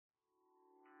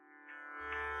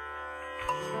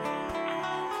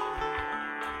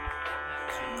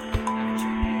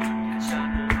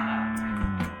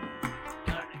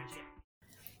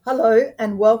Hello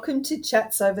and welcome to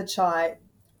Chats Over Chai.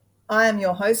 I am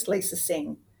your host, Lisa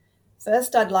Singh.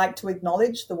 First, I'd like to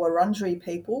acknowledge the Wurundjeri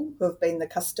people who have been the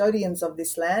custodians of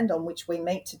this land on which we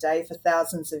meet today for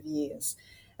thousands of years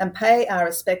and pay our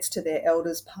respects to their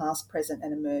elders past, present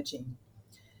and emerging.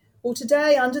 Well,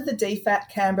 today, under the DFAT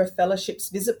Canberra Fellowships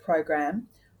Visit Program,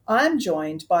 I am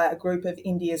joined by a group of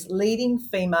India's leading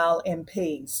female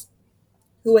MPs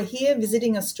who are here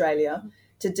visiting Australia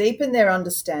to deepen their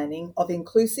understanding of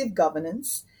inclusive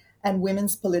governance and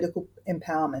women's political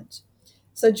empowerment.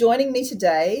 So joining me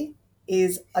today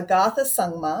is Agatha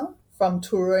Sangma from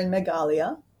Tura in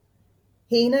Meghalaya,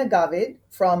 Heena Gavit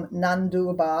from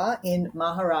Nandurbar in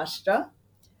Maharashtra,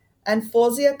 and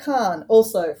Fauzia Khan,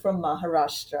 also from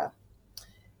Maharashtra.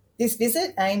 This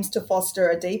visit aims to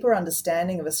foster a deeper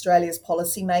understanding of Australia's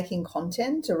policymaking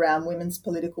content around women's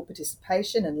political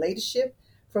participation and leadership,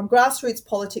 from grassroots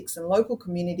politics and local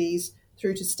communities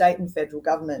through to state and federal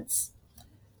governments.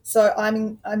 So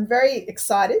I'm very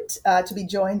excited to be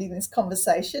joined in this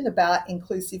conversation about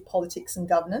inclusive politics and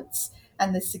governance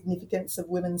and the significance of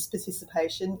women's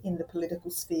participation in the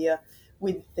political sphere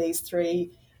with these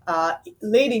three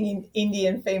leading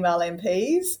Indian female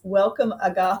MPs. Welcome,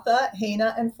 Agatha,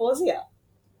 Heena and Fauzia.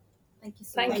 Thank you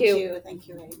so Thank much. you. Thank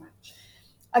you very much.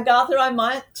 Agatha, I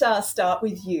might start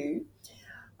with you.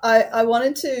 I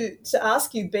wanted to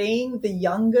ask you, being the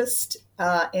youngest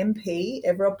MP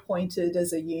ever appointed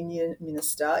as a union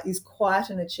minister is quite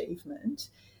an achievement.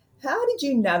 How did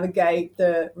you navigate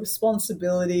the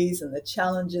responsibilities and the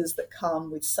challenges that come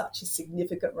with such a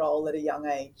significant role at a young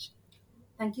age?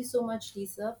 Thank you so much,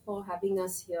 Lisa, for having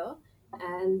us here.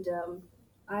 And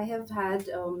I have had,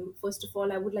 first of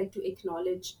all, I would like to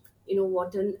acknowledge,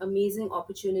 what an amazing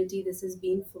opportunity this has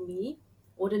been for me.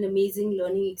 What an amazing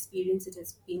learning experience it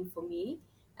has been for me.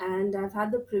 And I've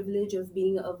had the privilege of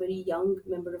being a very young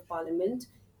member of parliament,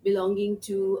 belonging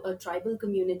to a tribal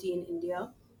community in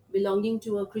India, belonging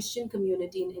to a Christian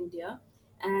community in India,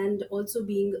 and also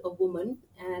being a woman.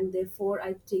 And therefore,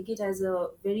 I take it as a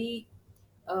very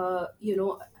uh, you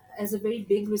know, as a very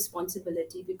big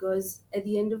responsibility, because at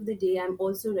the end of the day, I'm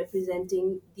also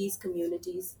representing these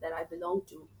communities that I belong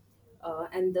to,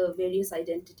 and the various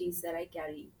identities that I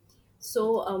carry.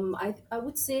 So I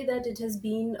would say that it has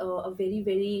been a very,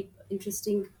 very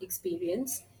interesting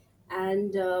experience.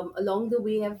 And along the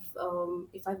way,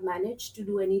 if I've managed to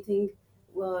do anything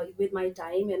with my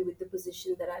time and with the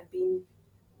position that I've been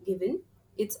given,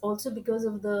 it's also because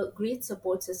of the great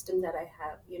support system that I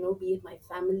have, be it my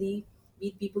family, be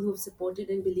it people who've supported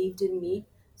and believed in me.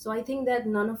 So I think that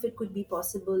none of it could be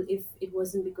possible if it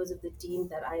wasn't because of the team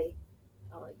that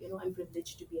I'm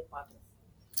privileged to be a part of.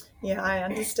 Yeah, I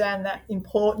understand that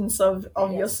importance of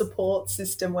your Yes. support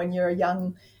system when you're a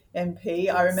young MP.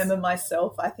 I Yes. remember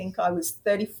myself, I think I was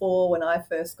 34 when I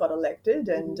first got elected,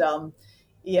 and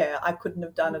yeah, I couldn't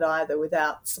have done it either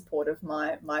without support of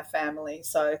my family.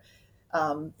 So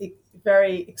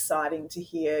very exciting to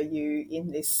hear you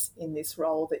in this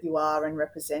role that you are and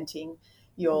representing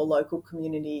your local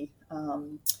community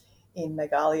in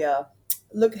Meghalaya.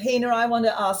 Look, Heena, I want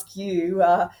to ask you,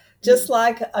 just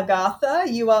like Agatha,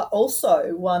 you are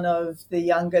also one of the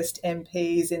youngest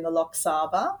MPs in the Lok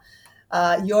Sabha.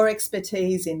 Your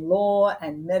expertise in law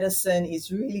and medicine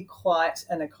is really quite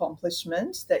an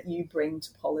accomplishment that you bring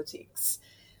to politics.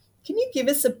 Can you give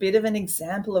us a bit of an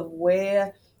example of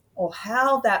where or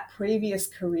how that previous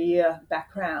career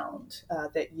background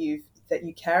that you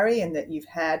carry and that you've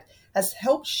had has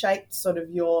helped shape sort of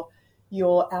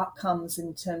your outcomes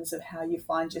in terms of how you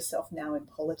find yourself now in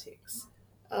politics?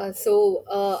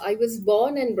 I was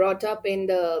born and brought up in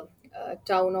the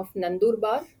town of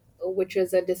Nandurbar, which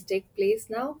is a district place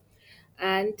now,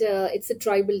 and it's a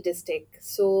tribal district.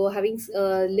 So, having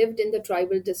lived in the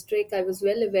tribal district, I was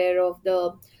well aware of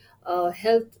the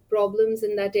health problems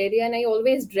in that area, and I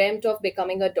always dreamt of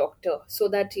becoming a doctor so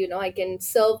that I can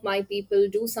serve my people,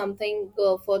 do something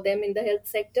for them in the health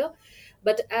sector.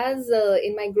 But as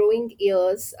in my growing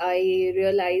years, I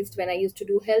realized when I used to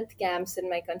do health camps in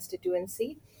my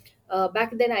constituency,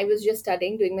 back then I was just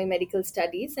studying, doing my medical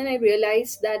studies, and I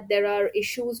realized that there are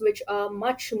issues which are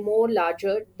much more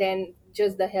larger than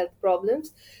just the health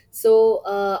problems. So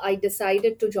I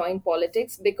decided to join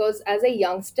politics because as a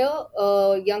youngster,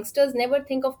 youngsters never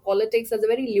think of politics as a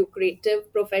very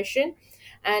lucrative profession,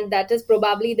 and that is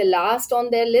probably the last on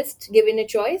their list given a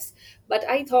choice. But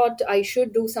I thought I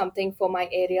should do something for my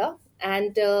area,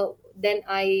 and then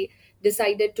I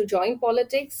decided to join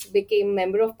politics, became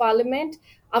member of parliament.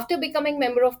 After becoming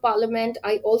member of parliament,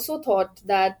 I also thought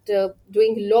that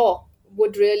doing law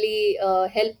would really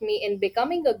help me in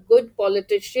becoming a good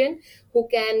politician who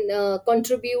can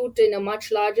contribute in a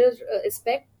much larger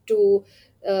aspect to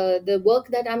the work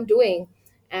that I'm doing.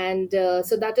 And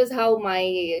so that is how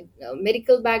my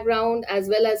medical background as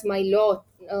well as my law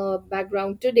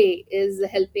background today is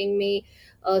helping me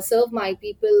serve my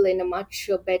people in a much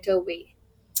better way.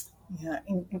 Yeah,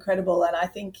 incredible. And I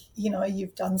think,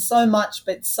 you've done so much,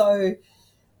 but so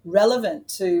relevant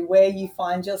to where you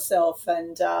find yourself.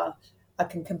 And I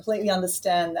can completely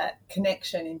understand that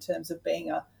connection in terms of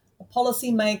being a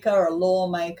policy maker, a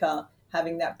lawmaker,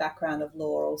 having that background of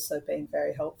law also being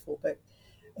very helpful. But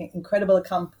incredible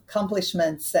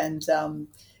accomplishments, and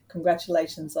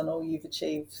congratulations on all you've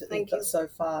achieved Thank you. so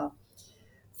far.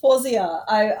 Fauzia,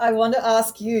 I want to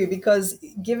ask you, because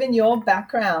given your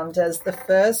background as the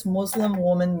first Muslim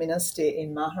woman minister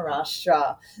in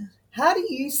Maharashtra, how do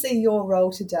you see your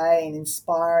role today in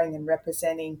inspiring and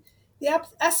representing the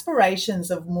aspirations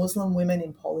of Muslim women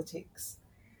in politics?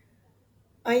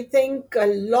 I think a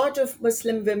lot of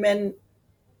Muslim women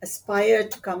aspire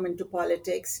to come into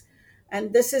politics,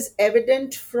 and this is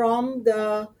evident from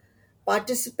the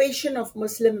participation of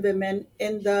Muslim women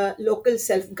in the local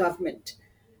self government,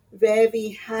 where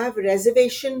we have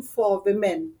reservation for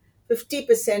women,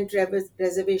 50%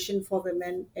 reservation for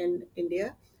women in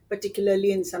India,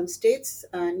 particularly in some states,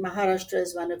 and Maharashtra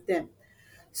is one of them.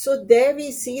 So there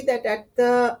we see that at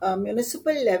the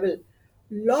municipal level,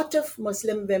 lot of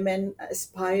Muslim women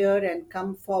aspire and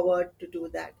come forward to do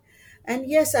that. And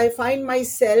yes, I find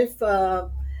myself,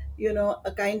 a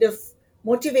kind of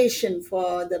motivation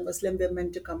for the Muslim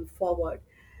women to come forward.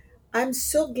 I'm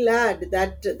so glad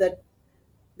that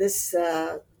this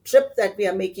trip that we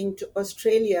are making to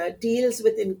Australia deals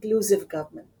with inclusive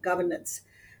governance,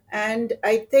 and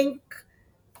I think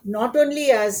not only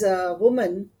as a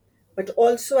woman, but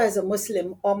also as a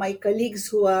Muslim, or my colleagues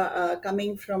who are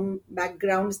coming from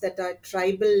backgrounds that are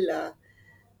tribal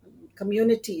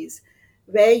communities,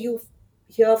 where you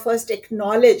here first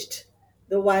acknowledged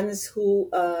the ones who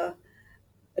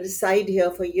reside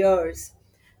here for years.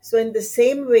 So, in the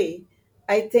same way,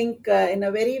 I think in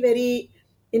a very, very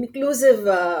inclusive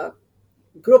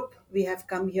group, we have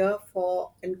come here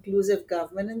for inclusive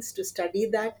governance to study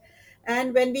that.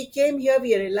 And when we came here,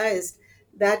 we realized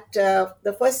that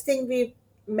the first thing we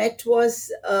met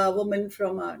was a woman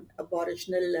from an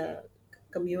Aboriginal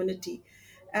community.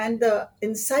 And the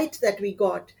insight that we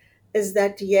got is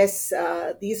that yes,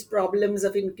 these problems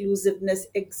of inclusiveness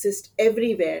exist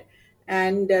everywhere,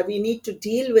 and we need to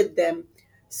deal with them.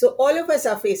 So, all of us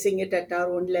are facing it at our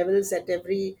own levels, at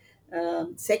every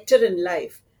sector in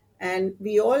life. And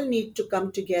we all need to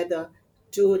come together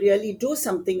to really do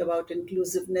something about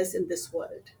inclusiveness in this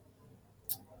world.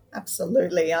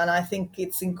 Absolutely. And I think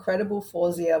it's incredible,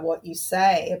 Fauzia, what you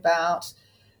say about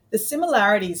the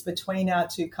similarities between our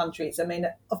two countries. I mean,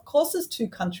 of course, as two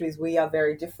countries, we are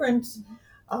very different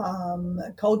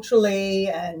culturally,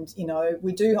 and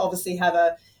we do obviously have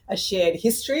a shared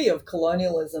history of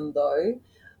colonialism, though.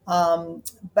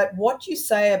 But what you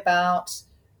say about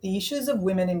the issues of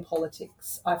women in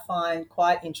politics, I find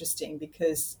quite interesting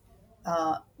because,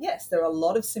 yes, there are a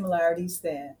lot of similarities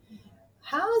there.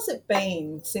 How has it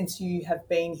been since you have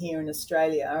been here in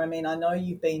Australia? I mean, I know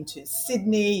you've been to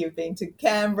Sydney, you've been to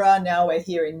Canberra, now we're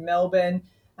here in Melbourne,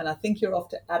 and I think you're off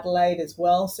to Adelaide as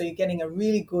well. So you're getting a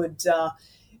really good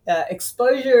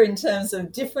exposure in terms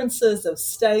of differences of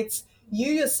states.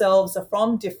 You yourselves are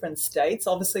from different states.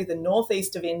 Obviously, the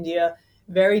northeast of India,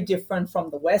 very different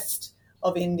from the west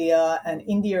of India, and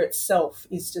India itself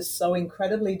is just so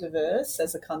incredibly diverse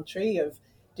as a country of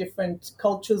different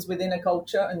cultures within a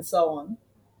culture and so on.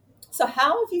 So,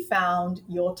 how have you found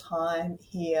your time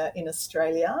here in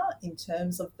Australia in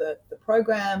terms of the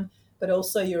program, but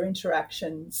also your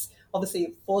interactions?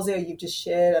 Obviously, Fawzia, you've just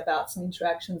shared about some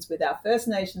interactions with our First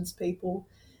Nations people.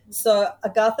 So,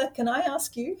 Agatha, can I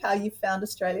ask you how you found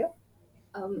Australia?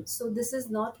 So this is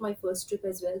not my first trip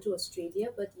as well to Australia,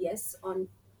 but yes, on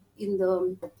in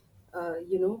the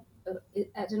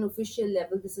at an official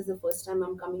level, this is the first time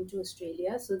I'm coming to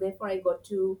Australia. So therefore, I got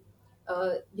to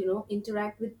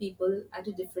interact with people at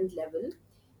a different level,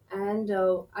 and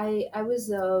I was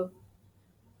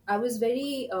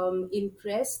very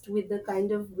impressed with the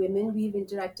kind of women we've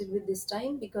interacted with this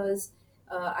time, because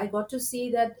I got to see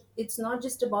that it's not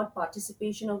just about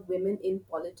participation of women in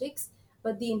politics,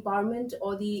 but the empowerment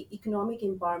or the economic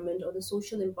empowerment or the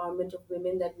social empowerment of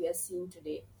women that we are seeing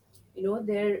today.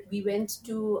 There we went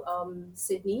to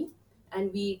Sydney,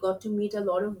 and we got to meet a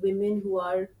lot of women who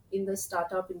are in the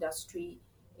startup industry,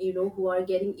 who are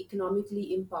getting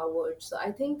economically empowered. So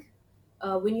I think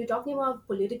when you're talking about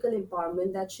political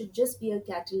empowerment, that should just be a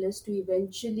catalyst to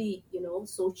eventually,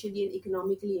 socially and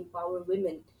economically empower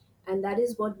women. And that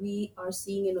is what we are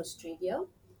seeing in Australia.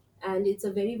 And it's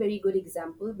a very, very good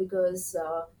example because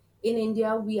in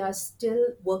India, we are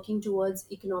still working towards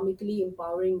economically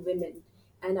empowering women.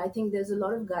 And I think there's a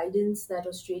lot of guidance that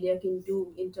Australia can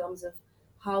do in terms of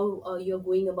how you're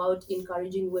going about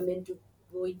encouraging women to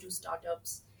go into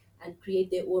startups and create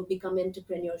their own, become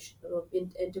entrepreneurs.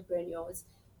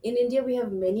 In India, we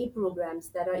have many programs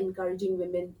that are encouraging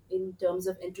women in terms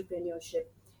of entrepreneurship.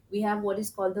 We have what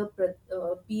is called the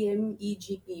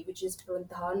PMEGP, which is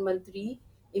Pradhan Mantri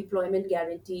Employment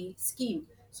Guarantee Scheme.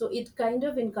 So it kind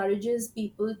of encourages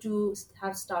people to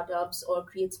have startups or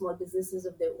create small businesses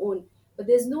of their own. But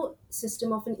there's no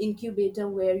system of an incubator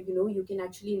where you can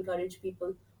actually encourage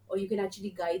people or you can actually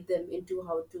guide them into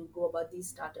how to go about these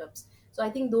startups. So I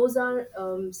think those are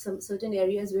some certain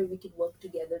areas where we could work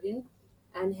together in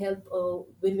and help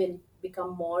women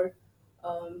become more,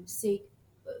 say,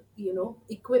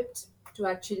 equipped to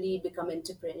actually become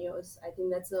entrepreneurs. I think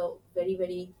that's a very,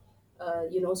 very,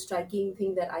 striking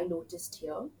thing that I noticed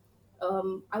here.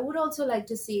 I would also like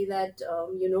to say that,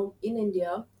 in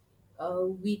India,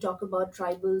 we talk about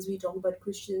tribals, we talk about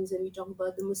Christians, and we talk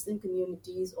about the Muslim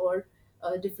communities or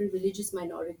different religious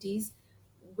minorities.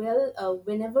 Well,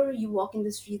 whenever you walk in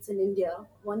the streets in India,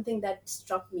 one thing that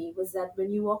struck me was that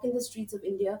when you walk in the streets of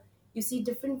India, you see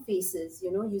different faces.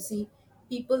 You see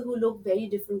people who look very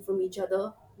different from each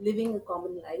other, living a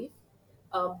common life.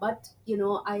 But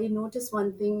I noticed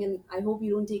one thing, and I hope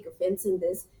you don't take offense in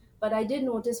this. But I did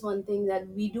notice one thing that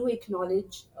we do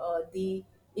acknowledge the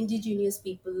indigenous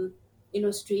people in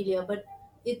Australia, but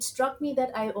it struck me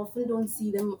that I often don't see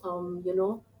them,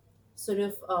 sort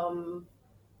of.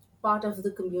 Part of the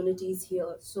communities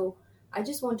here. So I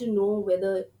just want to know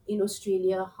whether in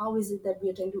Australia, how is it that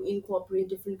we are trying to incorporate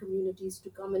different communities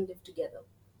to come and live together?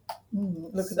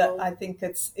 Look at that. So I think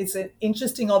it's an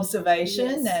interesting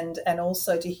observation, yes, and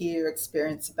also to hear your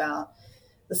experience about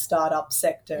the startup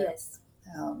sector, yes,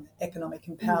 economic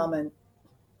mhm, empowerment.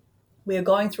 We are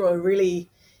going through a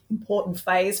really important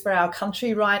phase for our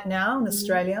country right now in mhm,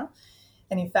 Australia.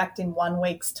 And in fact, in 1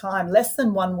 week's time, less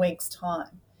than 1 week's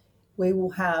time, we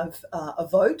will have a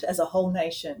vote as a whole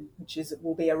nation, which is it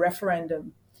will be a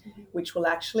referendum, mhm, which will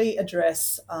actually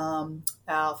address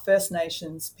our First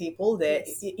Nations people, their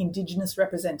yes, Indigenous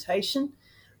representation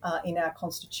in our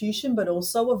constitution, but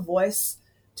also a voice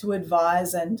to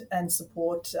advise and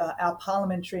support our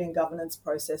parliamentary and governance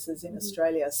processes in mhm,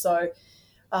 Australia. So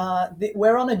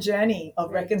we're on a journey of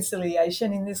right.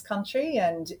 reconciliation in this country,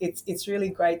 and it's really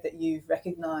great that you've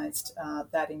recognised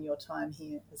that in your time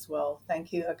here as well.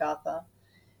 Thank you, Agatha.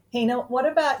 Hina, what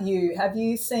about you? Have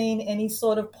you seen any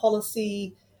sort of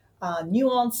policy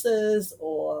nuances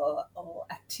or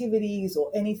activities or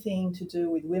anything to do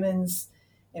with women's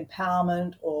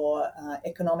empowerment or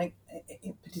economic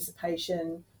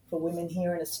participation for women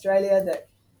here in Australia that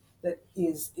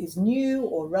is new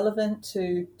or relevant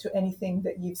to anything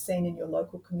that you've seen in your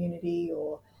local community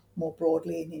or more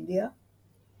broadly in India?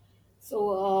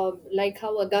 So, like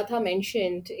how Agatha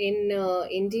mentioned, in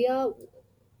India,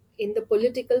 in the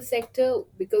political sector,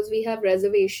 because we have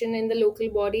reservation in the local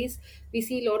bodies, we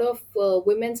see a lot of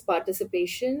women's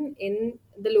participation in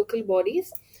the local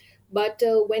bodies. But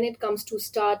when it comes to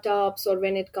startups or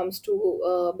when it comes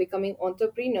to becoming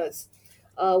entrepreneurs,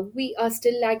 we are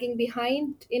still lagging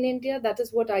behind in India. That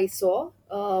is what I saw.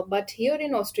 But here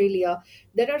in Australia,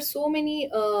 there are so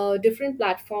many different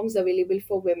platforms available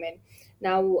for women.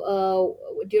 Now,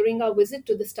 during our visit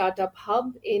to the startup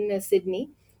hub in Sydney,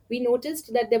 we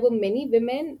noticed that there were many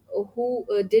women who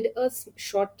did a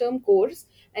short term course,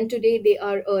 and today they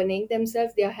are earning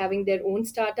themselves, they are having their own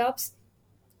startups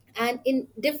and in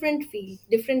different fields,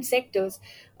 different sectors.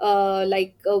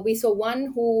 We saw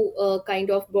one who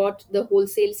kind of bought the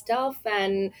wholesale stuff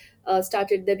and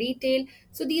started the retail.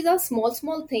 So these are small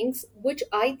small things which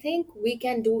I think we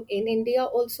can do in India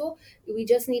also. We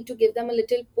just need to give them a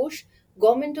little push.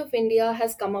 Government of India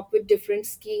has come up with different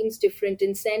schemes, different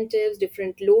incentives,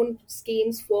 different loan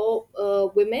schemes for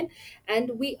women,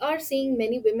 and we are seeing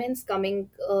many women's coming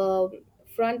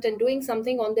front and doing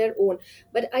something on their own.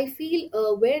 But I feel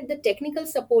where the technical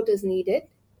support is needed,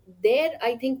 there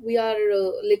I think we are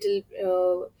a little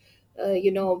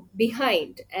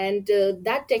behind, and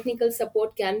that technical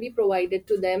support can be provided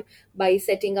to them by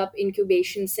setting up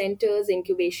incubation centers,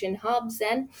 incubation hubs,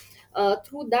 and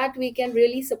through that we can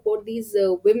really support these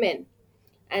women.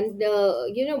 And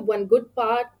one good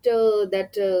part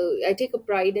that I take a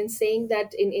pride in saying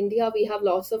that in India we have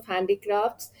lots of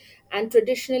handicrafts, And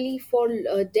traditionally, for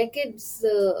decades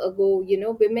ago,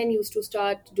 women used to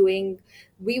start doing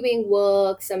weaving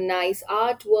work, some nice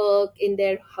artwork in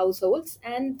their households.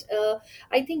 And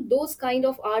I think those kind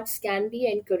of arts can be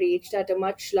encouraged at a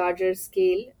much larger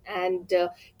scale, and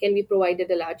can be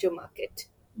provided a larger market.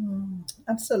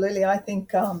 Absolutely. I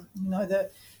think the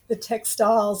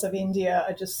textiles of India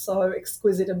are just so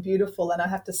exquisite and beautiful. And I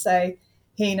have to say,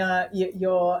 Hina,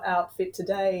 your outfit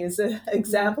today is an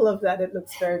example of that. It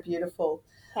looks very beautiful.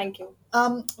 Thank you.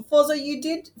 Forza, you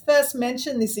did first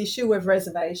mention this issue of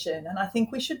reservation, and I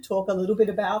think we should talk a little bit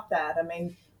about that. I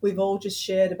mean, we've all just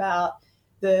shared about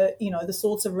the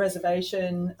sorts of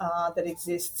reservation that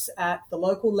exists at the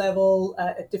local level,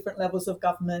 at different levels of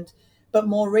government. But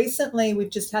more recently, we've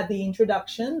just had the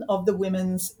introduction of the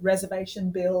Women's Reservation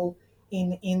Bill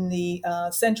in the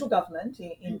central government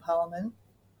in Parliament.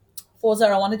 Forza,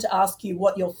 I wanted to ask you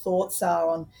what your thoughts are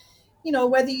on,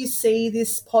 whether you see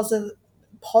this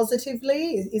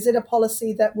positively. Is it a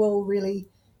policy that will really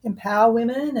empower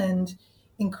women and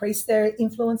increase their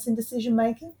influence in decision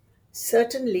making?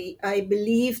 Certainly, I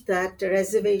believe that a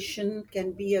reservation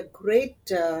can be a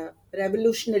great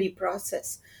revolutionary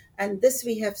process. And this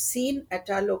we have seen at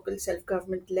our local self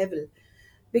government level.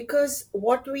 Because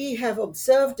what we have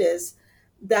observed is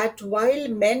that while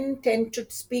men tend to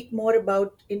speak more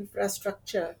about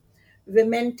infrastructure,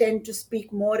 women tend to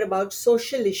speak more about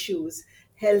social issues,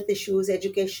 health issues,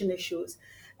 education issues.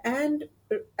 And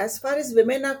as far as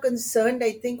women are concerned,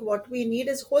 I think what we need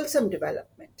is wholesome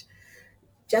development,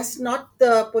 just not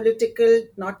the political,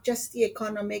 not just the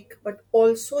economic, but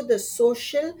also the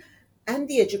social and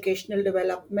the educational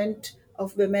development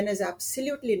of women is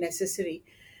absolutely necessary.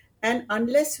 And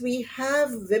unless we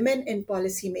have women in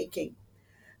policy making,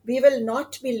 we will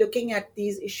not be looking at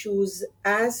these issues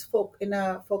in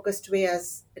a focused way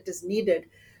as it is needed.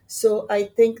 So I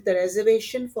think the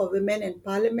reservation for women in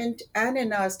parliament and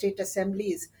in our state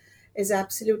assemblies is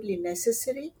absolutely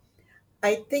necessary.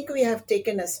 I think we have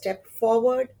taken a step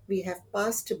forward. We have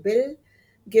passed a bill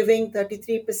giving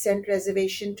 33%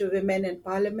 reservation to women in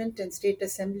parliament and state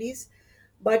assemblies,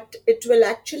 but it will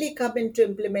actually come into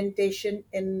implementation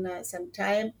in some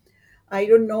time. I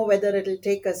don't know whether it'll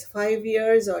take us 5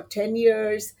 years or 10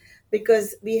 years,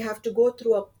 because we have to go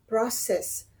through a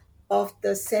process of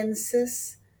the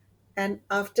census, and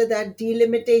after that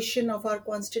delimitation of our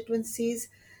constituencies.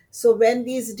 So when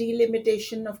these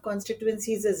delimitation of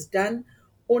constituencies is done,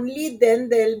 only then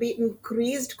there'll be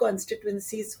increased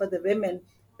constituencies for the women,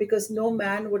 because no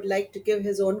man would like to give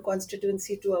his own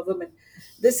constituency to a woman.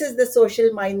 This is the social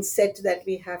mindset that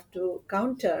we have to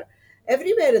counter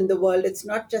everywhere in the world. It's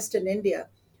not just in India,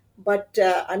 but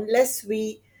unless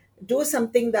we do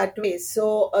something that way,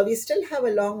 so we still have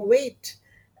a long wait.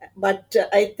 But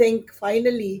I think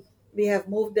finally we have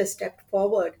moved a step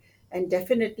forward, and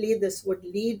definitely this would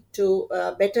lead to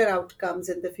better outcomes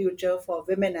in the future for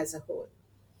women as a whole.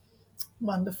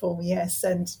 Wonderful, yes.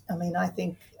 And I mean, I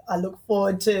think I look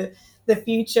forward to the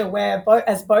future where,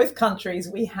 as both countries,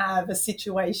 we have a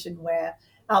situation where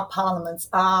our parliaments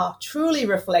are truly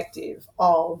reflective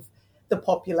of the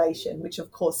population, which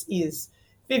of course is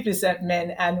 50%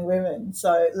 men and women.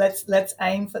 So let's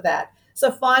aim for that.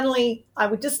 So finally, I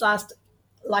would just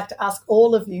like to ask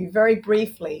all of you very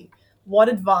briefly, what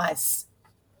advice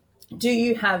do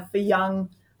you have for young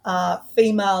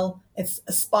female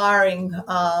aspiring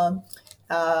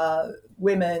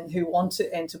women who want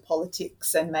to enter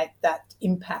politics and make that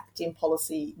impact in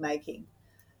policy making?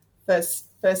 First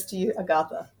to you,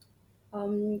 Agatha.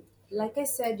 Um, like I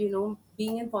said,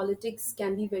 being in politics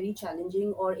can be very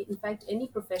challenging, or in fact, any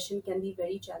profession can be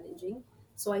very challenging.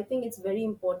 So I think it's very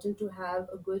important to have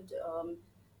a good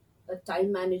a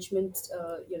time management,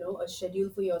 a schedule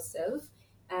for yourself.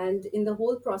 And in the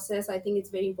whole process, I think it's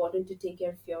very important to take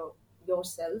care of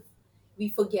yourself. We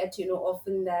forget,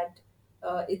 often that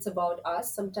it's about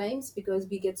us sometimes, because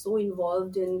we get so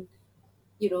involved in,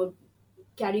 you know,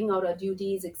 carrying out our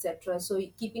duties, etc. So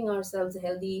keeping ourselves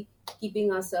healthy,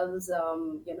 keeping ourselves,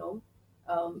 the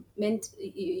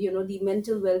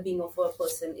mental well-being of a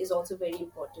person is also very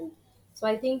important. So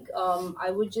I think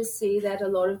I would just say that a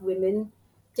lot of women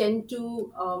tend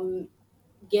to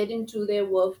get into their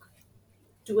work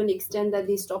to an extent that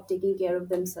they stop taking care of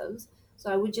themselves. So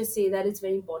I would just say that it's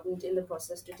very important in the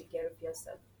process to take care of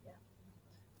yourself. Yeah.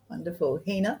 Wonderful.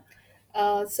 Hina?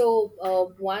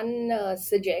 One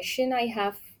suggestion I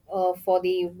have for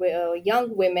the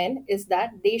young women is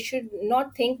that they should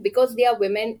not think because they are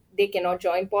women they cannot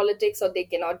join politics or they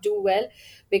cannot do well,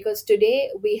 because today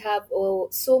we have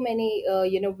so many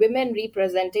women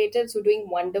representatives who are doing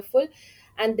wonderful.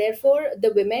 and therefore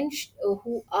the women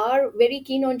who are very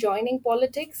keen on joining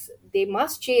politics, they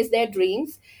must chase their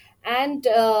dreams. And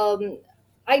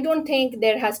I don't think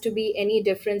there has to be any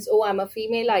difference. Oh, I'm a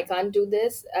female, I can't do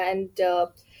this. And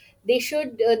they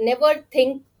should never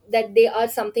think that they are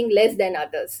something less than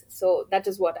others. So that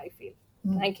is what I feel.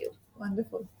 Thank you.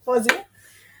 Wonderful. Fauzia?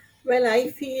 Well, I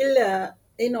feel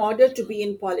in order to be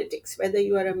in politics, whether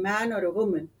you are a man or a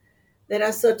woman, there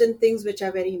are certain things which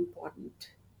are very important.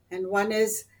 And one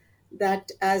is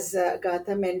that, as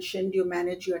Gatha mentioned, you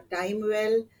manage your time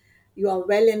well, you are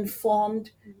well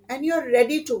informed, and you're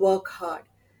ready to work hard,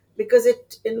 because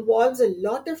it involves a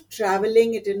lot of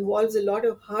traveling, it involves a lot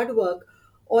of hard work.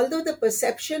 Although the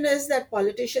perception is that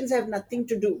politicians have nothing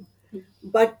to do,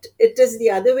 but it is the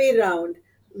other way around.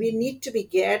 We need to be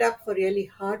geared up for really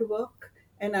hard work,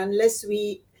 and unless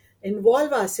we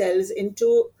involve ourselves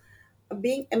into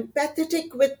being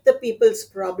empathetic with the people's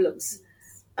problems,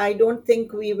 I don't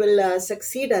think we will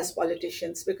succeed as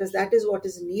politicians, because that is what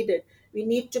is needed. We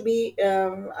need to be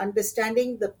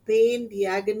understanding the pain, the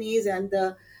agonies, and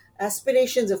the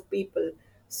aspirations of people.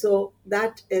 So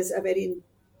that is a very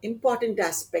important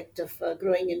aspect of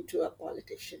growing into a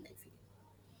politician, I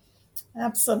feel.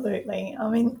 Absolutely. I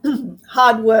mean,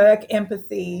 hard work,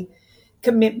 empathy,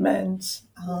 commitment,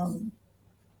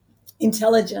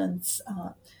 intelligence.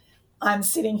 I'm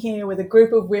sitting here with a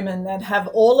group of women that have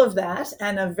all of that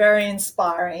and are very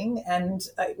inspiring. And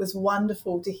it was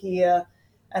wonderful to hear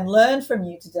and learn from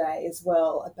you today as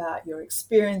well about your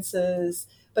experiences,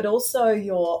 but also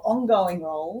your ongoing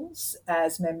roles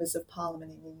as members of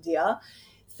Parliament in India.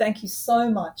 Thank you so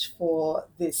much for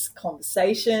this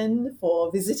conversation,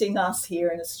 for visiting us here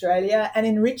in Australia and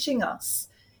enriching us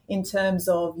in terms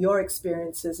of your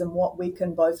experiences and what we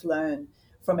can both learn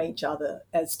from each other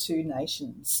as two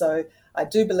nations. So I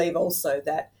do believe also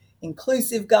that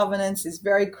inclusive governance is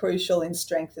very crucial in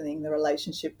strengthening the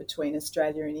relationship between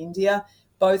Australia and India.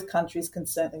 Both countries can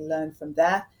certainly learn from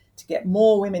that to get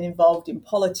more women involved in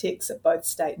politics at both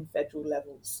state and federal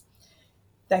levels.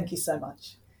 Thank you so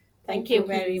much. Thank you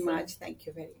very much. Thank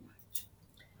you very much.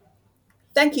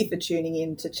 Thank you for tuning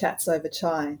in to Chats Over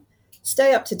Chai.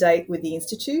 Stay up to date with the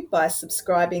Institute by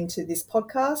subscribing to this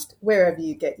podcast wherever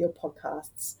you get your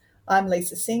podcasts. I'm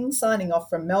Lisa Singh, signing off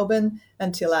from Melbourne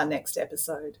until our next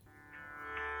episode.